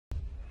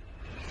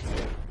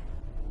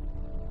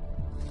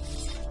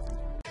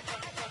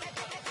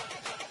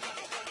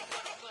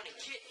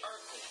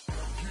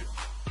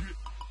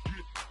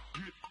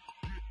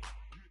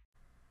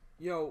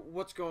Yo,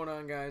 what's going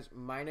on, guys?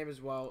 My name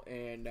is Well,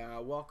 and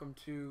welcome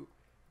to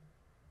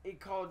a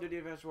Call of Duty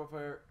Advanced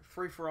Warfare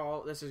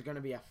free-for-all. This is going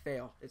to be a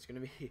fail. It's going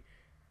to be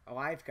a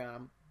live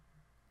com,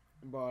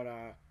 but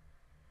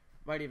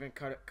might even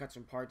cut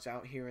some parts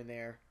out here and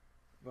there.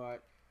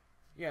 But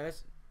yeah,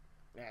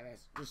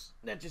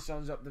 that just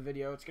sums up the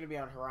video. It's going to be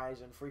on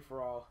Horizon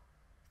free-for-all.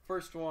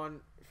 First one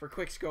for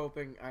quick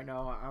scoping. I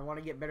know I want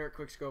to get better at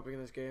quick scoping in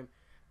this game.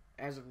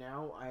 As of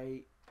now,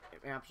 I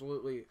am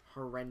absolutely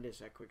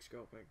horrendous at quick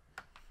scoping.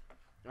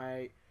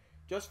 I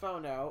just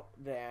found out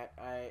that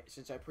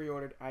since I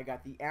pre-ordered, I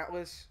got the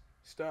Atlas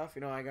stuff.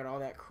 You know, I got all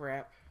that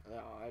crap,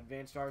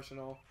 Advanced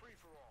Arsenal,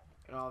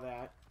 and all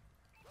that.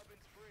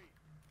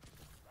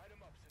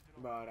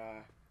 But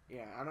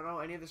yeah, I don't know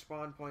any of the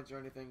spawn points or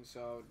anything,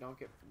 so don't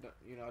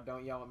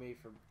yell at me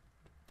for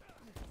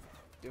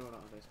doing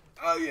all this.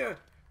 Oh yeah.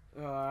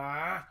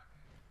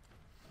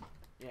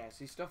 Yeah,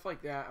 see, stuff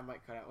like that I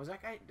might cut out.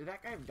 Did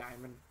that guy have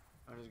diamond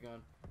on his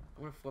gun?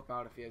 I'm gonna flip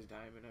out if he has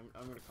diamond.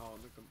 I'm gonna call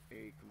him a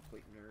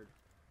complete nerd.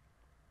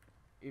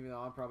 Even though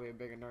I'm probably a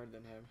bigger nerd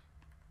than him.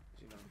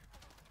 You know,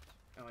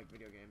 I like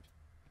video games.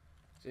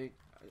 See,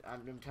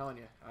 I'm telling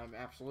you, I'm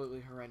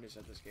absolutely horrendous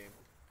at this game.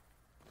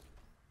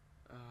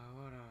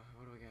 What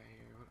do we got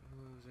here?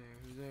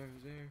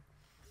 Who's there?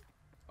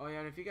 Oh yeah,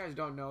 and if you guys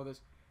don't know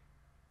this,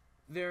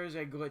 there is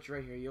a glitch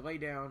right here. You lay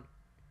down,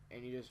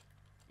 and you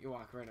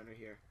walk right under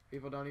here.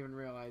 People don't even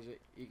realize it.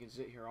 You can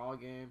sit here all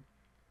game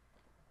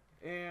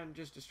and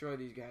just destroy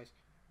these guys.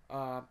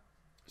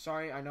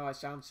 Sorry, I know I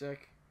sound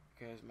sick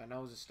because my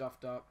nose is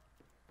stuffed up.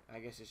 I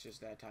guess it's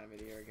just that time of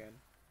the year again.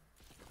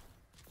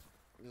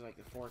 This is like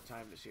the 4th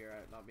time this year,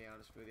 I'll be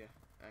honest with you.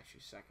 Actually,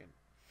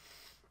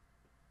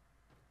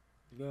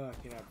 2nd. Ugh,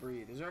 I cannot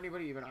breathe. Is there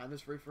anybody even on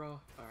this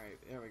free-for-all? Alright,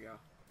 there we go.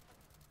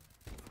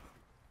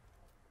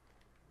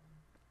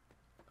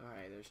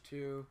 Alright, there's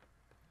 2.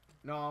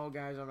 No,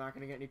 guys, I'm not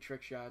going to get any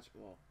trick shots.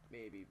 Well,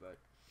 maybe, but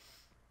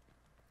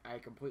I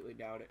completely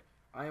doubt it.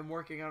 I am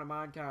working on a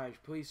montage.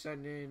 Please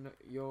send in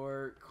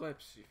your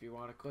clips. If you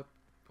want a clip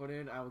put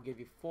in, I will give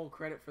you full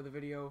credit for the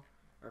video,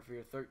 or for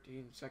your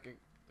 13-second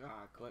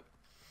clip.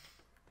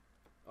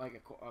 Like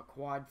a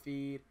quad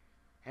feed,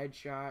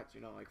 headshots,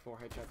 you know, like 4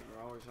 headshots in a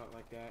row or something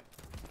like that.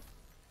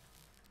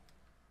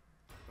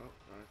 Oh,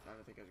 I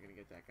don't think I was going to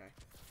get that guy.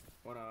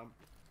 But,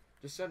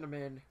 just send them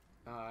in.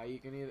 You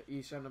can either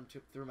send them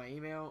through my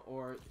email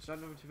or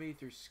send them to me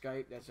through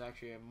Skype. That's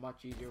actually a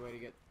much easier way to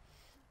get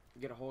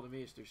a hold of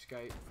me is through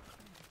Skype.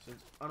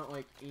 Since I don't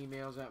like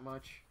emails that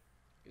much,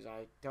 because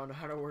I don't know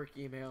how to work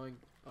emailing,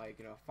 like,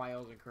 you know,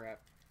 files and crap.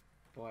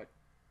 But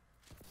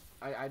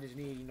I just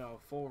need, you know,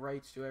 full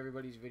rights to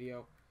everybody's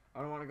video.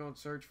 I don't want to go and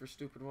search for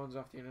stupid ones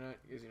off the internet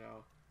because, you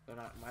know, they're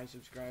not my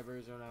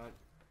subscribers. They're not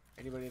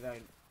anybody that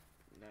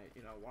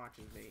you know,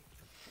 watches me.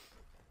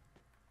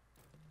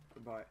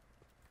 But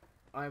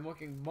I'm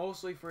looking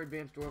mostly for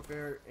Advanced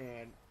Warfare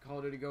and Call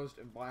of Duty Ghost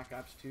and Black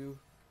Ops 2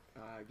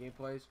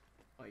 gameplays.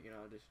 Like, you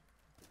know, just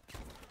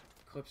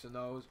clips of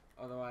those.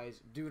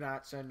 Otherwise, do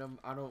not send them.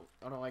 I don't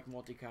like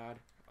multi-COD,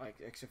 like,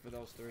 except for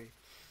those 3.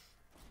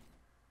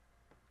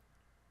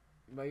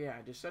 But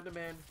yeah, just send them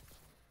in.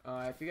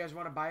 If you guys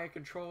want to buy a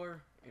controller,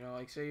 you know,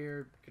 like say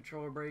your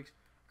controller breaks,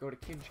 go to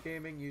Kinch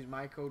Gaming, use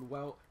my code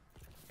WELT.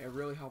 It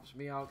really helps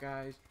me out,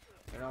 guys.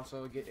 And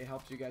also it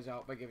helps you guys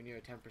out by giving you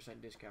a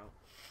 10% discount.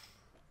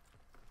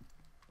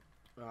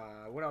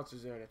 What else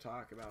is there to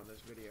talk about in this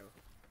video?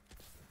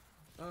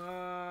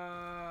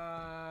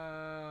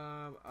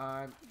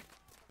 I'm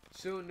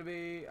soon to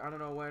be, I don't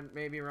know when,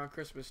 maybe around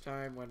Christmas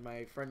time when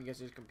my friend gets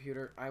his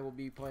computer, I will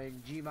be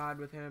playing Gmod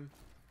with him.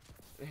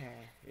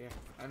 Yeah,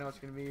 I know it's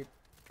going to be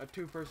a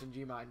 2-person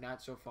Gmod,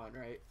 not so fun,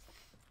 right?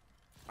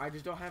 I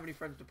just don't have any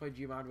friends to play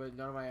Gmod with.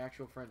 None of my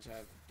actual friends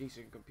have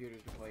decent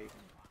computers to play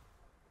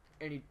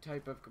any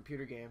type of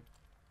computer game.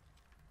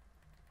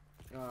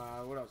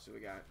 What else do we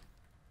got?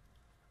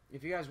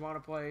 If you guys want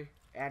to play,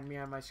 add me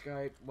on my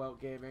Skype,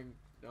 weltgaming,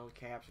 no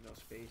caps, no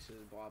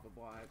spaces, blah, blah,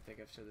 blah. I think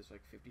I've said this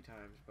like 50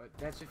 times, but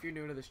that's if you're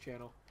new to this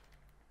channel.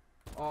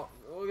 Oh,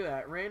 look at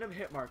that. Random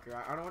hit marker.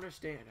 I don't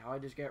understand how I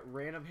just get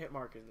random hit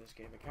markers in this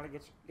game. It kind of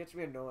gets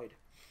me annoyed.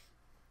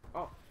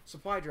 Oh,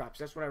 supply drops.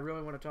 That's what I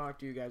really want to talk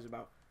to you guys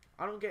about.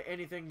 I don't get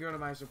anything good on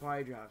my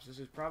supply drops. This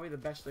is probably the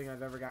best thing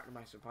I've ever gotten in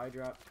my supply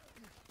drop.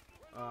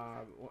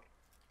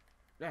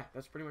 Yeah,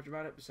 that's pretty much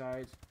about it.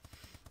 Besides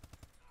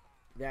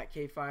that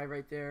K5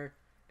 right there,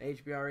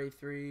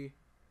 HBRA3,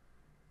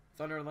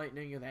 Thunder and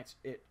Lightning, and that's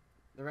it.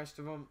 The rest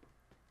of them,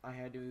 I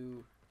had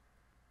to,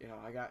 you know,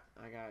 I got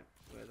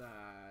with,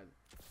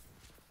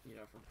 you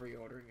know, from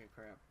pre-ordering and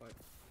crap, but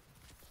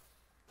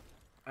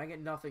I get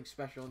nothing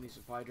special in these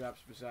supply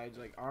drops besides,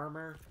 like,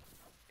 armor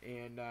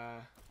and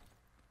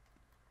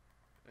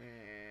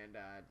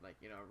like,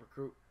 you know,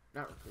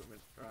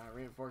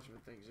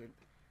 reinforcement things.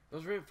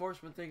 Those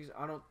reinforcement things,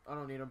 I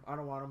don't need them. I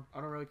don't want them.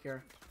 I don't really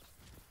care.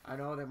 I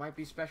know they might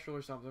be special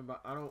or something, but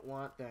I don't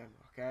want them,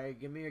 okay?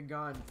 Give me a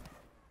gun.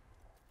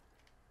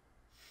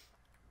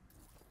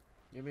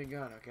 Give me a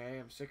gun, okay?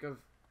 I'm sick of,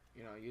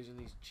 you know, using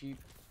these cheap,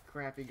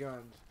 crappy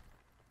guns.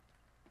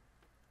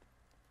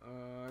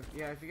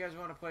 Yeah, if you guys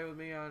want to play with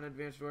me on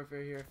Advanced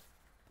Warfare here,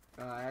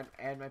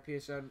 add my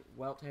PSN,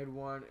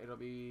 welthead1. It'll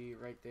be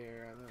right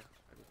there.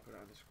 I just put it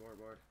on the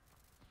scoreboard.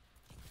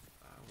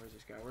 Where's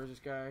this guy? Where's this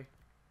guy?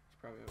 He's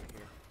probably over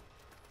here.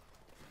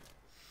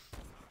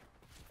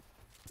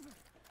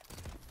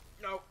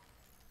 Nope.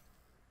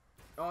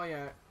 Oh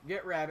yeah,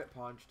 get rabbit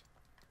punched.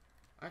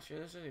 Actually,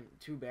 this isn't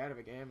too bad of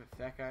a game. If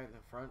that guy in the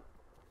front,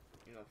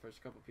 you know, the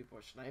first couple people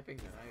are sniping,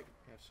 then I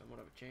have somewhat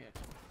of a chance.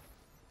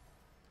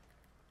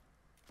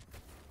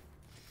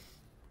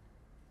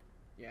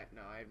 Yeah,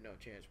 no, I have no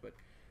chance. But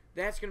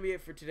that's going to be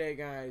it for today,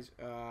 guys.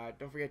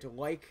 Don't forget to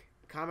like,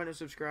 comment, and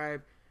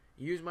subscribe.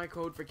 Use my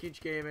code for Keach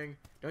Gaming.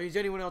 Don't use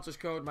anyone else's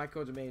code. My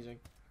code's amazing.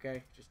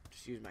 Okay?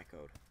 Just use my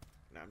code.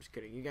 No, I'm just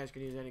kidding. You guys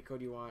can use any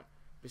code you want.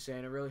 Just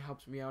saying, it really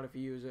helps me out if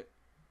you use it.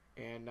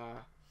 And,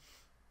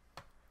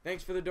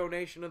 thanks for the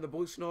donation of the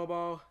blue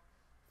snowball.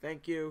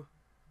 Thank you.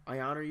 I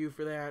honor you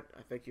for that.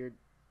 I think you're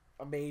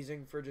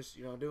amazing for just,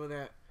 you know, doing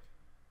that.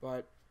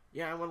 But,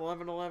 yeah, I went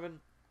 11-11.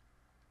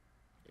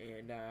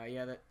 And,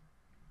 yeah,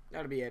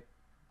 that'll be it.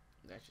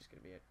 That's just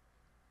gonna be it.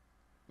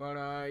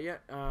 But, yeah,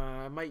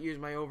 I might use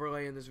my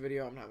overlay in this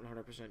video. I'm not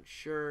 100%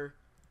 sure.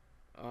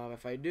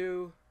 If I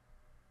do,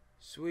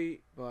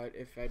 sweet. But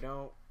if I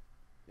don't,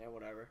 yeah,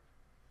 whatever.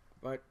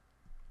 But,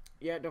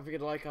 yeah, don't forget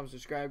to like, comment,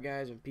 subscribe,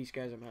 guys. And peace,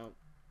 guys. I'm out.